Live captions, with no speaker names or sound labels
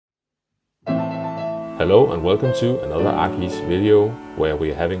Hello and welcome to another Arkeys video where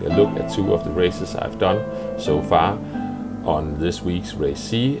we're having a look at two of the races I've done so far. On this week's race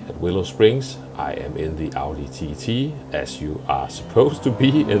C at Willow Springs, I am in the Audi TT, as you are supposed to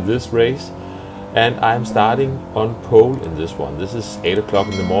be in this race. And I'm starting on pole in this one. This is 8 o'clock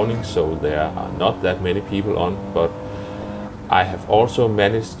in the morning, so there are not that many people on, but I have also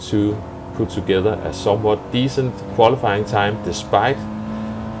managed to put together a somewhat decent qualifying time despite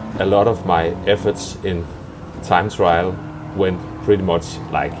a lot of my efforts in time trial went pretty much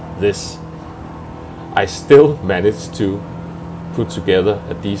like this. I still managed to put together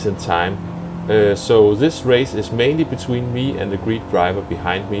a decent time. So this race is mainly between me and the Greek driver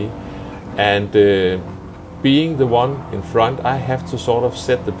behind me, and being the one in front, I have to sort of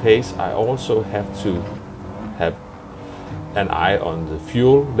set the pace. I also have to have an eye on the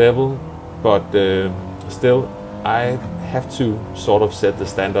fuel level, but still I have to sort of set the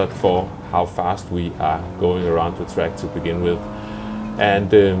standard for how fast we are going around the track to begin with.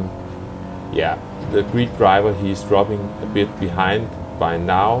 And yeah, the Greek driver, he's dropping a bit behind by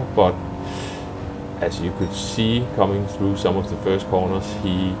now, but as you could see coming through some of the first corners,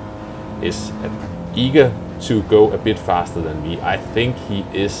 he is eager to go a bit faster than me. I think he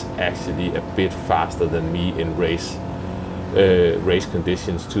is actually a bit faster than me in race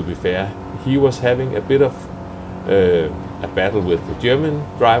conditions, to be fair. He was having a bit of a battle with the German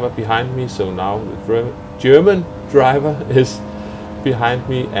driver behind me, so now the German driver is behind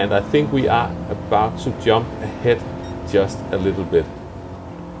me, and I think we are about to jump ahead just a little bit.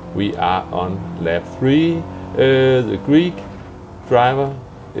 We are on lap 3. The Greek driver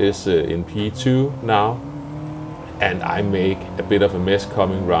is in P2 now, and I make a bit of a mess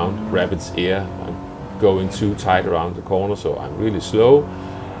coming round Rapids Air. I'm going too tight around the corner, so I'm really slow,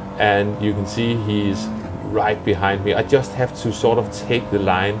 and you can see he's right behind me. I just have to sort of take the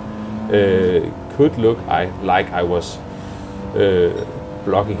line. Could look like I was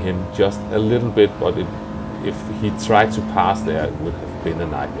blocking him just a little bit, but if he tried to pass there, it would have been a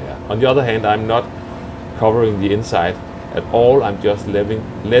nightmare. On the other hand, I'm not covering the inside at all. I'm just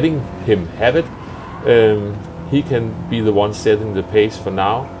letting him have it. He can be the one setting the pace for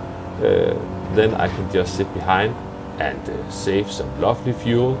now. Then I can just sit behind and save some lovely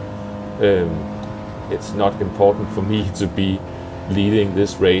fuel. It's not important for me to be leading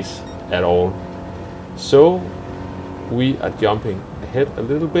this race at all. So we are jumping ahead a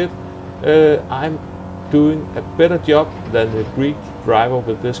little bit. I'm doing a better job than the Greek driver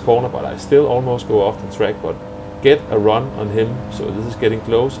with this corner, but I still almost go off the track, but get a run on him. So this is getting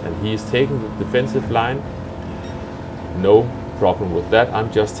close, and he is taking the defensive line. No problem with that.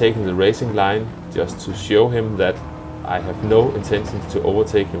 I'm just taking the racing line just to show him that I have no intention to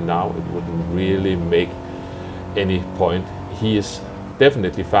overtake him now. It wouldn't really make any point. He is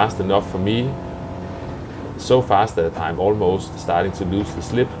definitely fast enough for me, so fast that I'm almost starting to lose the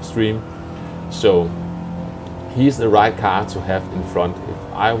slipstream. So he's the right car to have in front.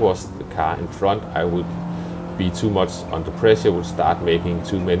 If I was the car in front, I would be too much under pressure, would start making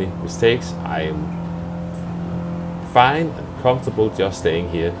too many mistakes. I am fine and comfortable just staying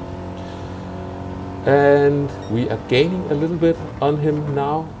here. And we are gaining a little bit on him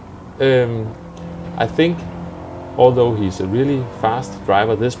now. I think, although he's a really fast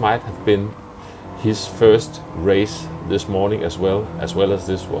driver, this might have been his first race this morning as well as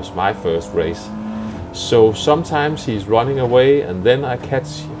this was my first race. So sometimes he's running away and then I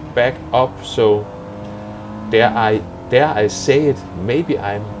catch back up. So dare I say it, maybe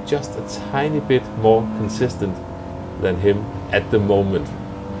I'm just a tiny bit more consistent than him at the moment.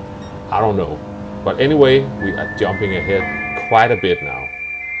 I don't know. But anyway, we are jumping ahead quite a bit now.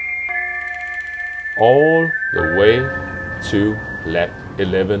 All the way to lap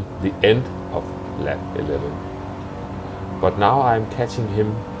 11, the end of lap 11. But now I'm catching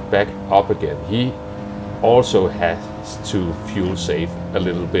him back up again. He also has to fuel save a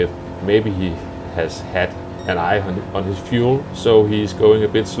little bit. Maybe he has had an eye on his fuel, so he's going a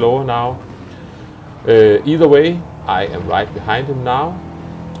bit slower now. Either way, I am right behind him now.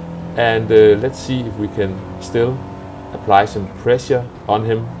 And let's see if we can still apply some pressure on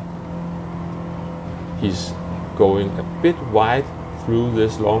him. He's going a bit wide through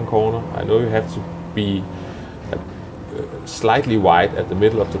this long corner. I know you have to be slightly wide at the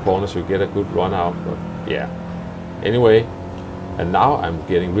middle of the corner so you get a good run out, but yeah. Anyway, and now I'm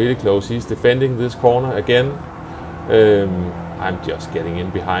getting really close. He's defending this corner again. I'm just getting in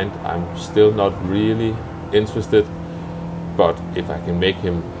behind. I'm still not really interested. But if I can make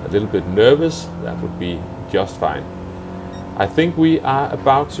him a little bit nervous, that would be just fine. I think we are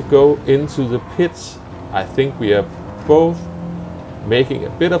about to go into the pits. I think we are both making a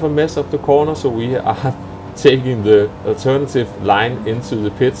bit of a mess of the corner, so we are taking the alternative line into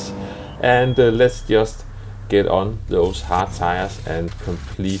the pits, and let's just get on those hard tires and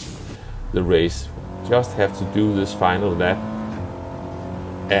complete the race. Just have to do this final lap,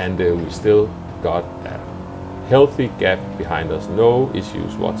 and we still got a healthy gap behind us, no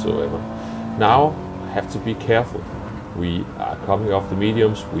issues whatsoever. Now have to be careful. We are coming off the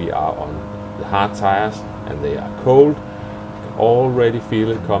mediums, we are on the hard tires, and they are cold. I can already feel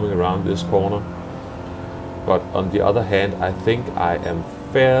it coming around this corner. But on the other hand, I think I am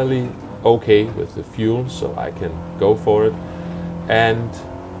fairly okay with the fuel, so I can go for it. And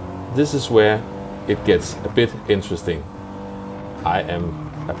this is where it gets a bit interesting. I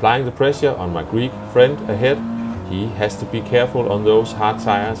am applying the pressure on my Greek friend ahead. He has to be careful on those hard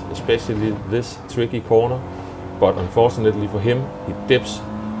tires, especially this tricky corner. But unfortunately for him, he dips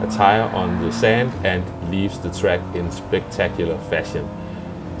a tire on the sand and leaves the track in spectacular fashion.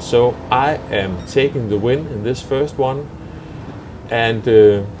 So I am taking the win in this first one, and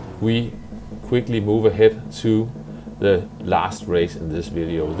we quickly move ahead to the last race in this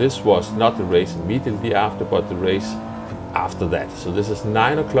video. This was not the race immediately after, but the race after that. So this is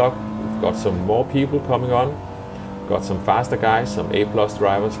 9 o'clock. We've got some more people coming on, got some faster guys, some A+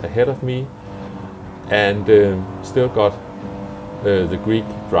 drivers ahead of me, and still got the Greek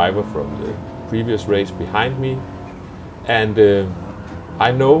driver from the previous race behind me. And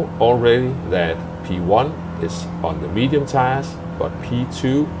I know already that P1 is on the medium tires, but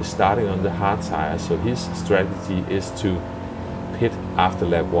P2 is starting on the hard tires, so his strategy is to pit after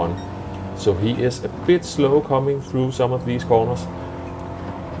lap 1. So he is a bit slow coming through some of these corners.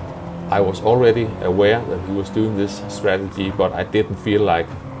 I was already aware that he was doing this strategy, but I didn't feel like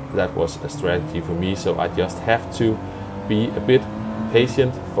that was a strategy for me, so I just have to be a bit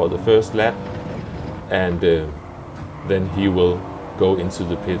patient for the first lap, and then he will go into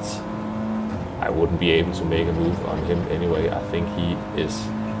the pits. I wouldn't be able to make a move on him anyway. I think he is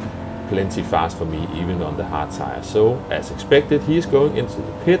plenty fast for me, even on the hard tire. So as expected, he is going into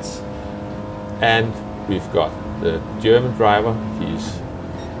the pits, and we've got the German driver. He's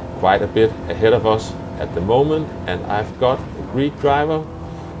quite a bit ahead of us at the moment, and I've got the Greek driver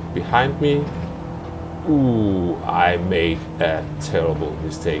behind me. Ooh, I made a terrible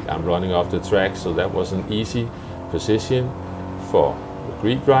mistake. I'm running off the track, so that was an easy position for the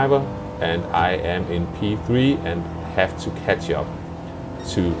Greek driver, and I am in P3 and have to catch up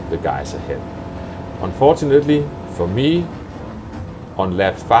to the guys ahead. Unfortunately for me, on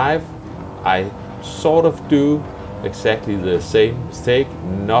lap 5, I sort of do exactly the same mistake,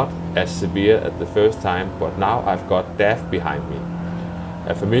 not as severe as the first time, but now I've got Daf behind me.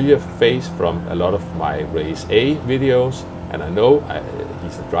 A familiar face from a lot of my Race A videos, and I know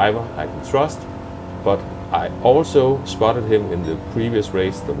he's a driver I can trust, but I also spotted him in the previous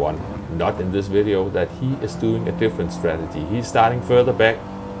race, the one not in this video, that he is doing a different strategy. He's starting further back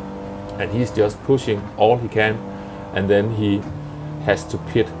and he's just pushing all he can, and then he has to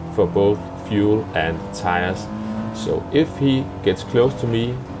pit for both fuel and tires. So if he gets close to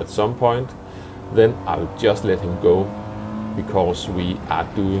me at some point, then I'll just let him go, because we are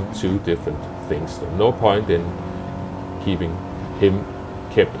doing two different things. So no point in keeping him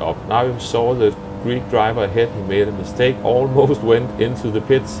kept up. Now you saw the Greek driver ahead, he made a mistake, almost went into the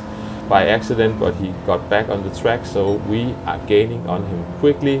pits by accident, but he got back on the track, so we are gaining on him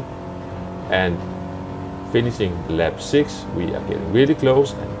quickly, and finishing lap 6, we are getting really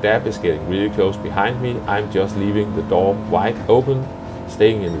close, and Dab is getting really close behind me. I'm just leaving the door wide open,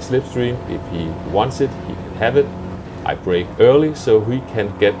 staying in the slipstream. If he wants it, he can have it. I brake early so he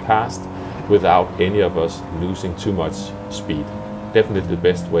can get past without any of us losing too much speed. Definitely the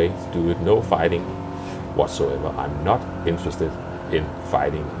best way to do it, no fighting whatsoever. I'm not interested in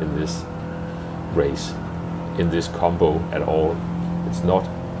fighting in this race, in this combo at all. It's not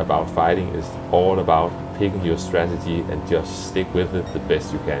about fighting, it's all about picking your strategy and just stick with it the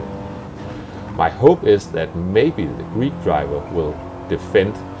best you can. My hope is that maybe the Greek driver will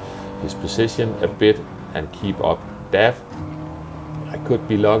defend his position a bit and keep up Dav. I could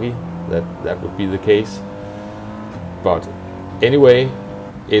be lucky that that would be the case, but anyway,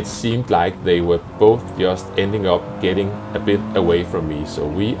 it seemed like they were both just ending up getting a bit away from me, so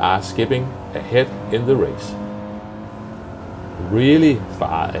we are skipping ahead in the race. Really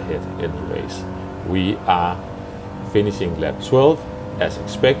far ahead in the race. We are finishing lap 12 as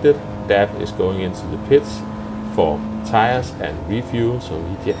expected. Dav is going into the pits for tires and refuel, so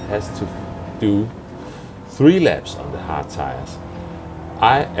he has to do 3 laps on the hard tires.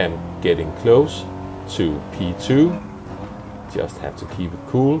 I am getting close to P2. Just have to keep it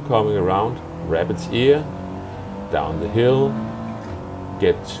cool coming around Rabbit's Ear, down the hill,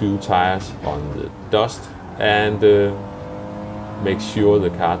 get 2 tires on the dust and make sure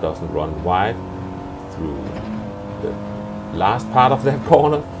the car doesn't run wide through the last part of that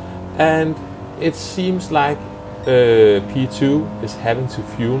corner. And it seems like P2 is having to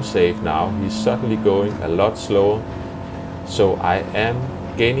fuel save now. He's suddenly going a lot slower, so I am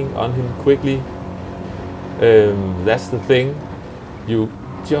gaining on him quickly. That's the thing, you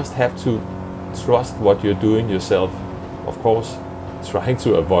just have to trust what you're doing yourself. Of course, trying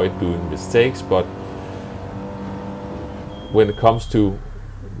to avoid doing mistakes, but when it comes to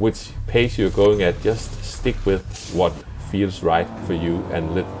which pace you're going at, just stick with what feels right for you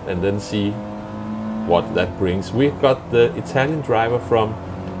and then see what that brings. We've got the Italian driver from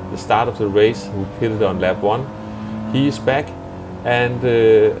the start of the race who pitted on lap 1. He is back, and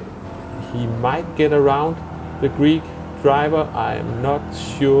he might get around the Greek driver, I'm not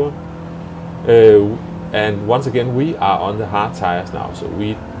sure. And once again, we are on the hard tires now, so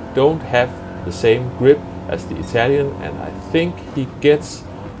we don't have the same grip as the Italian, and I think he gets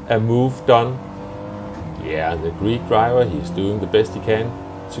a move done. Yeah, the Greek driver, he's doing the best he can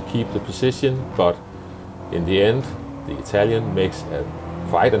to keep the position, but in the end, the Italian makes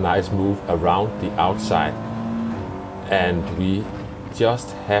quite a nice move around the outside, and we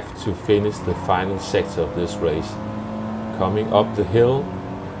just have to finish the final sector of this race. Coming up the hill,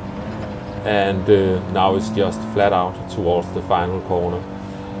 and now it's just flat out towards the final corner.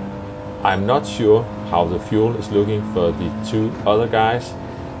 I'm not sure how the fuel is looking for the 2 other guys,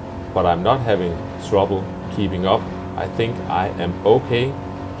 but I'm not having trouble keeping up. I think I am okay.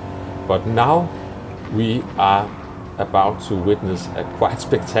 But now we are about to witness a quite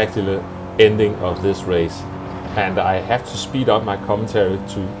spectacular ending of this race, and I have to speed up my commentary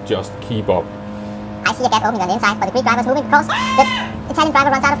to just keep up. I see a gap opening on the inside, but the Greek driver is moving because the Italian driver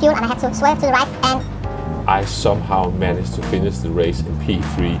runs out of fuel, and I have to swerve to the right, and I somehow managed to finish the race in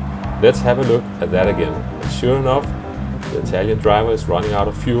P3. Let's have a look at that again. And sure enough, the Italian driver is running out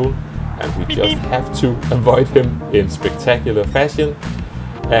of fuel, and we just have to avoid him in spectacular fashion.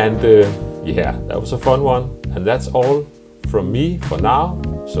 And yeah, that was a fun one. And that's all from me for now.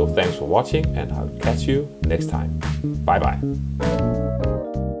 So thanks for watching, and I'll catch you next time. Bye bye.